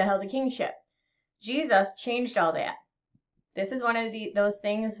of Judah held the kingship. Jesus changed all that. This is one of those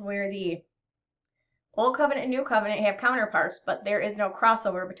things where the Old Covenant and New Covenant have counterparts, but there is no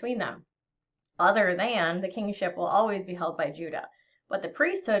crossover between them, other than the kingship will always be held by Judah. But the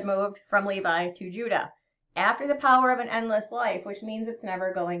priesthood moved from Levi to Judah after the power of an endless life, which means it's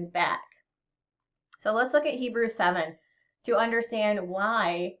never going back. So let's look at Hebrews 7 to understand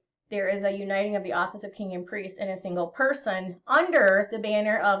why there is a uniting of the office of king and priest in a single person under the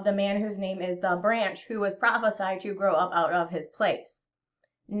banner of the man whose name is the branch, who was prophesied to grow up out of his place.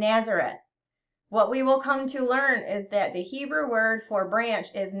 Nazareth. What we will come to learn is that the Hebrew word for branch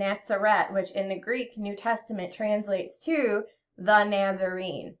is Nazareth, which in the Greek New Testament translates to the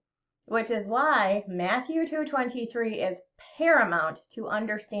Nazarene, which is why Matthew 2:23 is paramount to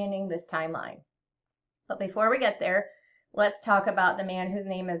understanding this timeline. But before we get there, let's talk about the man whose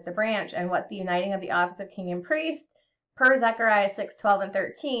name is the branch and what the uniting of the office of king and priest, per Zechariah 6:12 and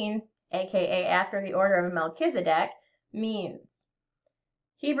 13, aka after the order of Melchizedek, means.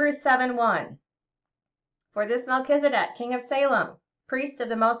 Hebrews 7:1. For this Melchizedek, king of Salem, priest of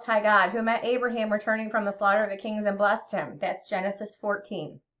the Most High God, who met Abraham returning from the slaughter of the kings and blessed him. That's Genesis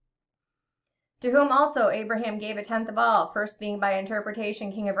 14. To whom also Abraham gave a tenth of all, first being by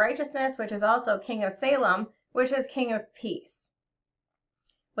interpretation king of righteousness, which is also king of Salem, which is king of peace.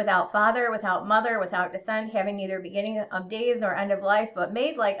 Without father, without mother, without descent, having neither beginning of days nor end of life, but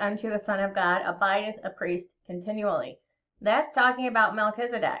made like unto the Son of God, abideth a priest continually. That's talking about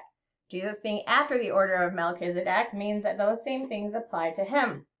Melchizedek. Jesus being after the order of Melchizedek means that those same things apply to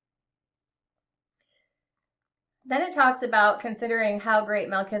him. Then it talks about considering how great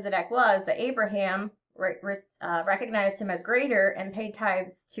Melchizedek was, that Abraham recognized him as greater and paid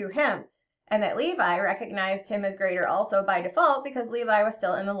tithes to him, and that Levi recognized him as greater also by default because Levi was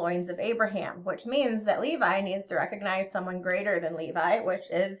still in the loins of Abraham, which means that Levi needs to recognize someone greater than Levi, which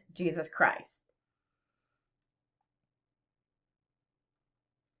is Jesus Christ.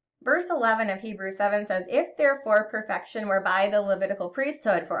 Verse 11 of Hebrews 7 says, If therefore perfection were by the Levitical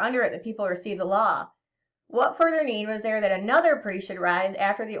priesthood, for under it the people received the law, what further need was there that another priest should rise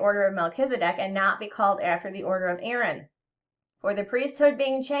after the order of Melchizedek and not be called after the order of Aaron? For the priesthood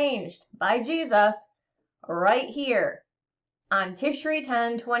being changed by Jesus right here on Tishri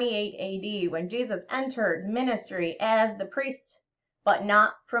 10:28 AD, when Jesus entered ministry as the priest, but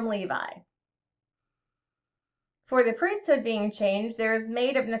not from Levi. For the priesthood being changed, there is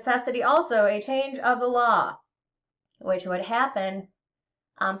made of necessity also a change of the law, which would happen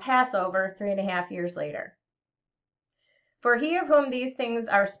on Passover 3.5 years later. For he of whom these things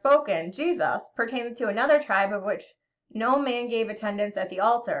are spoken, Jesus, pertained to another tribe of which no man gave attendance at the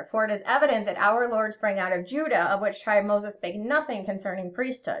altar. For it is evident that our Lord sprang out of Judah, of which tribe Moses spake nothing concerning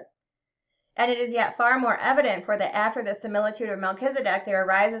priesthood. And it is yet far more evident, for that after the similitude of Melchizedek there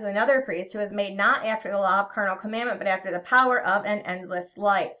arises another priest, who is made not after the law of carnal commandment, but after the power of an endless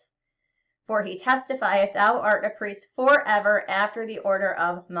life. For he testifieth, Thou art a priest forever after the order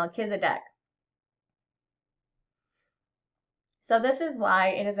of Melchizedek. So this is why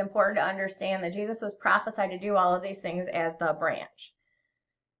it is important to understand that Jesus was prophesied to do all of these things as the branch.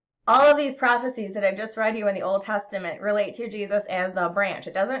 All of these prophecies that I've just read you in the Old Testament relate to Jesus as the branch.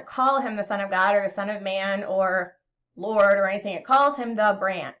 It doesn't call him the Son of God or the Son of Man or Lord or anything. It calls him the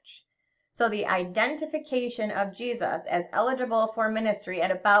branch. So the identification of Jesus as eligible for ministry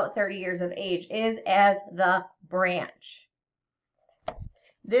at about 30 years of age is as the branch.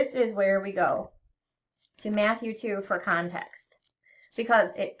 This is where we go to Matthew 2 for context, because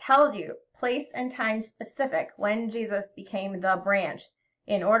it tells you place and time specific when Jesus became the branch,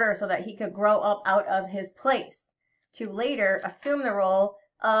 in order so that he could grow up out of his place to later assume the role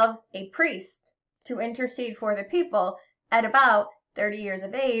of a priest to intercede for the people at about 30 years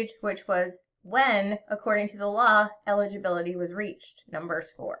of age, which was when, according to the law, eligibility was reached,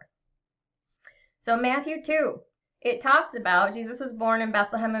 Numbers 4. So Matthew 2, it talks about Jesus was born in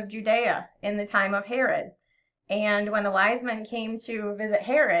Bethlehem of Judea in the time of Herod. And when the wise men came to visit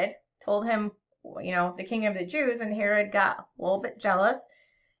Herod, told him, the king of the Jews, and Herod got a little bit jealous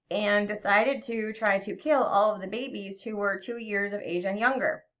and decided to try to kill all of the babies who were 2 years of age and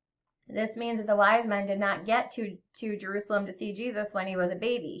younger. This means that the wise men did not get to Jerusalem to see Jesus when he was a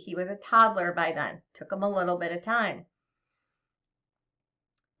baby. He was a toddler by then. Took him a little bit of time.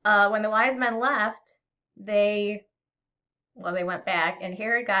 When the wise men left, they went back, and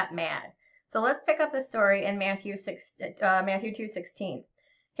Herod got mad. So let's pick up the story in Matthew 2:16.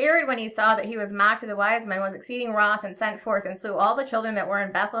 Herod, when he saw that he was mocked of the wise men, was exceeding wroth, and sent forth and slew all the children that were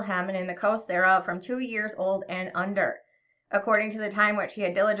in Bethlehem and in the coast thereof, from 2 years old and under, according to the time which he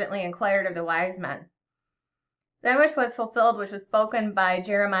had diligently inquired of the wise men. Then which was fulfilled, which was spoken by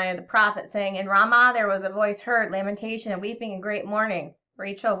Jeremiah the prophet, saying, In Ramah there was a voice heard, lamentation and weeping and great mourning,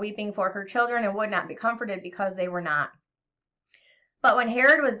 Rachel weeping for her children, and would not be comforted, because they were not. But when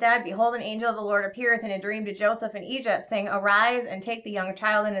Herod was dead, behold, an angel of the Lord appeareth in a dream to Joseph in Egypt, saying, Arise, and take the young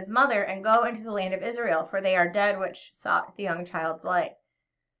child and his mother, and go into the land of Israel, for they are dead which sought the young child's life.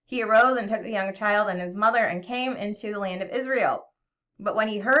 He arose and took the young child and his mother and came into the land of Israel. But when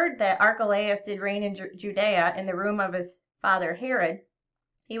he heard that Archelaus did reign in Judea in the room of his father Herod,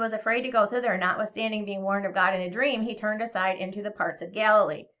 he was afraid to go thither, notwithstanding being warned of God in a dream, he turned aside into the parts of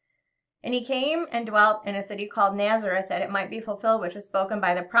Galilee. And he came and dwelt in a city called Nazareth, that it might be fulfilled which was spoken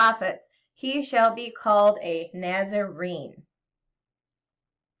by the prophets, he shall be called a Nazarene.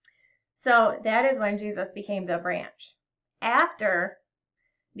 So that is when Jesus became the branch. After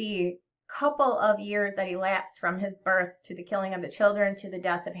the couple of years that elapsed from his birth to the killing of the children to the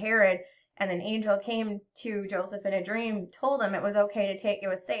death of Herod, and an angel came to Joseph in a dream, told him it was okay to it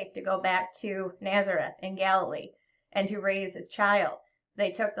was safe to go back to Nazareth in Galilee and to raise his child.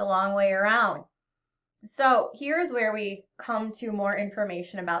 They took the long way around. So here's where we come to more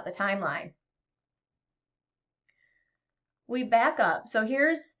information about the timeline. We back up. So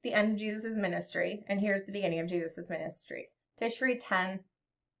here's the end of Jesus' ministry, and here's the beginning of Jesus' ministry. Tishri 10:28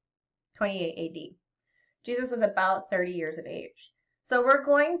 AD. Jesus was about 30 years of age. So we're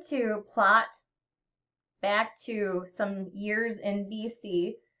going to plot back to some years in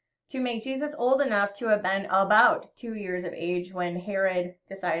BC to make Jesus old enough to have been about 2 years of age when Herod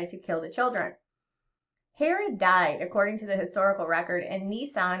decided to kill the children. Herod died, according to the historical record, in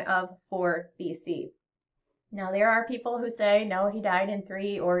Nisan of 4 BC. Now, there are people who say, no, he died in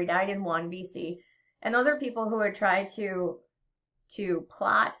 3 or he died in 1 BC. And those are people who would try to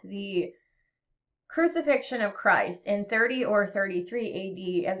plot the crucifixion of Christ in 30 or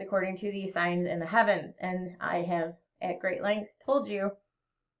 33 AD as according to the signs in the heavens. And I have at great length told you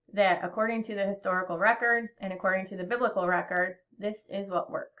that according to the historical record and according to the biblical record, this is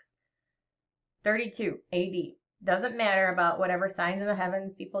what works. 32 AD. Doesn't matter about whatever signs in the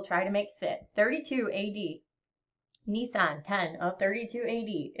heavens people try to make fit. 32 AD. Nisan 10 of 32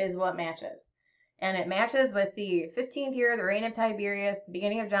 AD is what matches. And it matches with the 15th year of the reign of Tiberius, the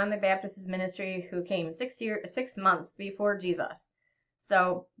beginning of John the Baptist's ministry, who came 6 months before Jesus.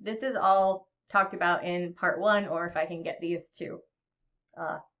 So this is all talked about in part 1, or if I can get these to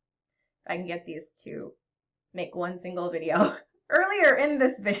make one single video. Earlier in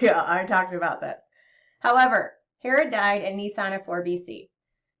this video, I talked about this. However, Herod died in Nisan of 4 BC.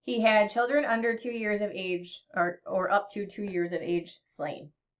 He had children under 2 years of age, or up to 2 years of age,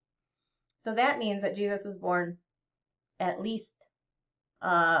 slain. So that means that Jesus was born at least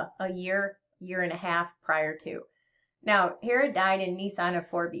a year and a half prior to. Now, Herod died in Nisan of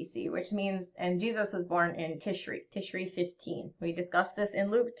 4 BC, which means, and Jesus was born in Tishri 15. We discussed this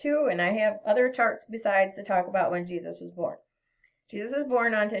in Luke 2, and I have other charts besides to talk about when Jesus was born. Jesus was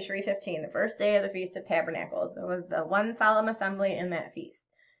born on Tishri 15, the first day of the Feast of Tabernacles. It was the one solemn assembly in that feast.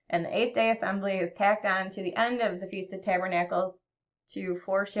 And the 8th day assembly is tacked on to the end of the Feast of Tabernacles to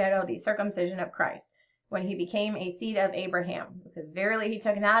foreshadow the circumcision of Christ, when he became a seed of Abraham. Because verily he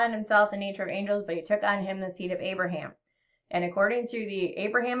took not on himself the nature of angels, but he took on him the seed of Abraham. And according to the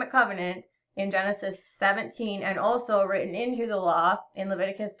Abrahamic covenant in Genesis 17, and also written into the law in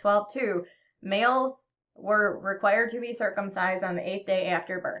Leviticus 12:2, males were required to be circumcised on the 8th day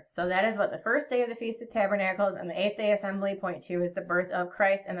after birth. So that is what the first day of the Feast of Tabernacles and the 8th day assembly point to, is the birth of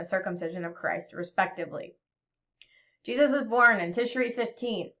Christ and the circumcision of Christ, respectively. Jesus was born in Tishri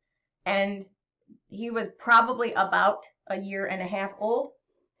 15, and he was probably about a year and a half old.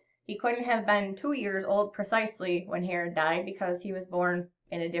 He couldn't have been 2 years old precisely when Herod died, because he was born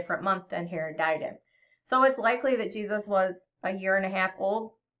in a different month than Herod died in. So it's likely that Jesus was a year and a half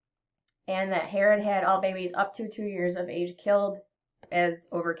old, and that Herod had all babies up to 2 years of age killed as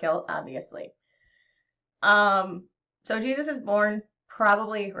overkill, obviously. So Jesus is born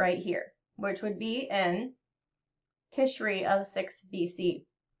probably right here, which would be in Tishri of 6 BC.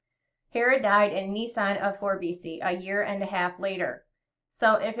 Herod died in Nisan of 4 BC, a year and a half later.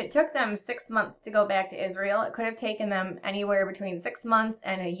 So if it took them 6 months to go back to Israel, it could have taken them anywhere between 6 months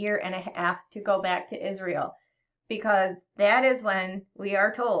and a year and a half to go back to Israel. Because that is when we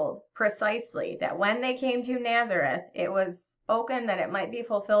are told precisely that when they came to Nazareth, it was spoken that it might be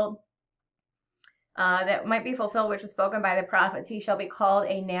fulfilled, which was spoken by the prophets, he shall be called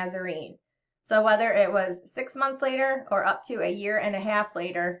a Nazarene. So whether it was 6 months later or up to a year and a half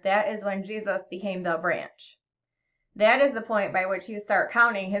later, that is when Jesus became the branch. That is the point by which you start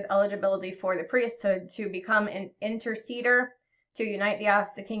counting his eligibility for the priesthood to become an interceder, to unite the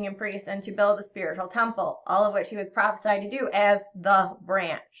office of king and priest, and to build the spiritual temple, all of which he was prophesied to do as the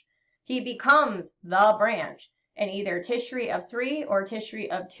branch. He becomes the branch in either Tishri of 3 or Tishri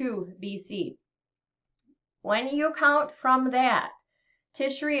of 2 BC. When you count from that,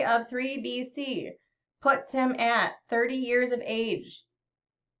 Tishri of 3 BC puts him at 30 years of age.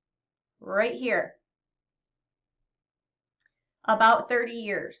 Right here. about 30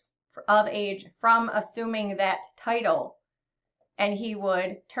 years of age from assuming that title, and he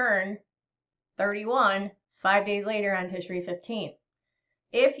would turn 31 5 days later on Tishri 15th.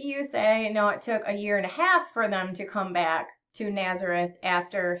 If you say, no, it took a year and a half for them to come back to Nazareth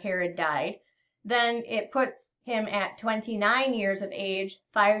after Herod died, then it puts him at 29 years of age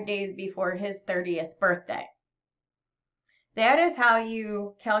 5 days before his 30th birthday. That is how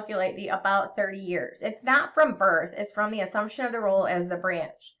you calculate the about 30 years. It's not from birth, it's from the assumption of the role as the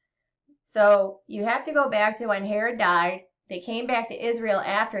branch. So you have to go back to when Herod died. They came back to Israel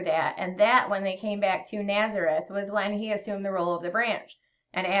after that, and that when they came back to Nazareth was when he assumed the role of the branch.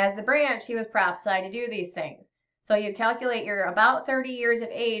 And as the branch, he was prophesied to do these things. So you calculate your about 30 years of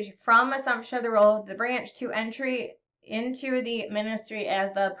age from assumption of the role of the branch to entry into the ministry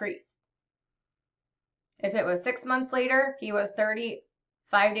as the priest. If it was 6 months later, he was 30,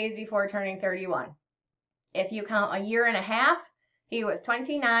 5 days before turning 31. If you count a year and a half, he was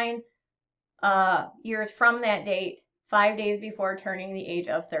 29 years from that date, 5 days before turning the age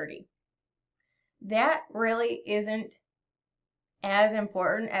of 30. That really isn't as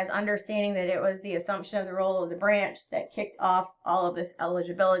important as understanding that it was the assumption of the role of the branch that kicked off all of this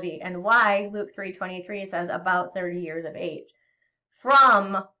eligibility, and why Luke 3:23 says about 30 years of age.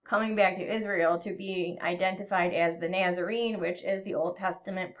 From coming back to Israel to being identified as the Nazarene, which is the Old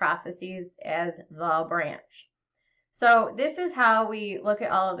Testament prophecies as the branch. So this is how we look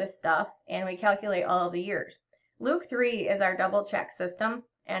at all of this stuff, and we calculate all of the years. Luke 3 is our double check system,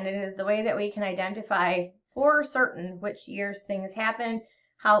 and it is the way that we can identify for certain which years things happened,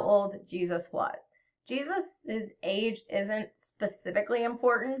 how old Jesus was. Jesus' age isn't specifically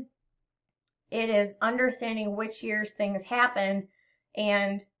important. It is understanding which years things happened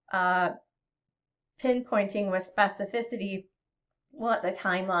and pinpointing with specificity what the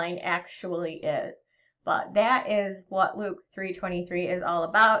timeline actually is. But that is what Luke 3:23 is all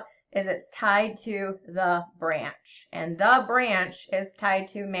about, is it's tied to the branch. And the branch is tied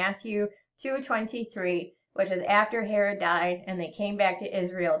to Matthew 2:23, which is after Herod died and they came back to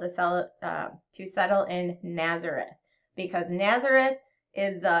Israel to settle in Nazareth. Because Nazareth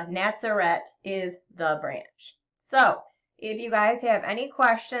is the branch. So if you guys have any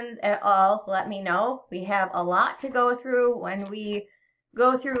questions at all, let me know. We have a lot to go through when we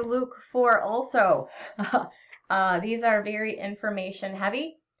go through Luke 4 also. These are very information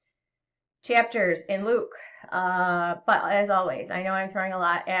heavy chapters in Luke. But as always, I know I'm throwing a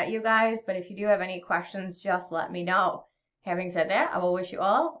lot at you guys, but if you do have any questions, just let me know. Having said that, I will wish you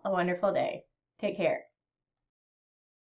all a wonderful day. Take care.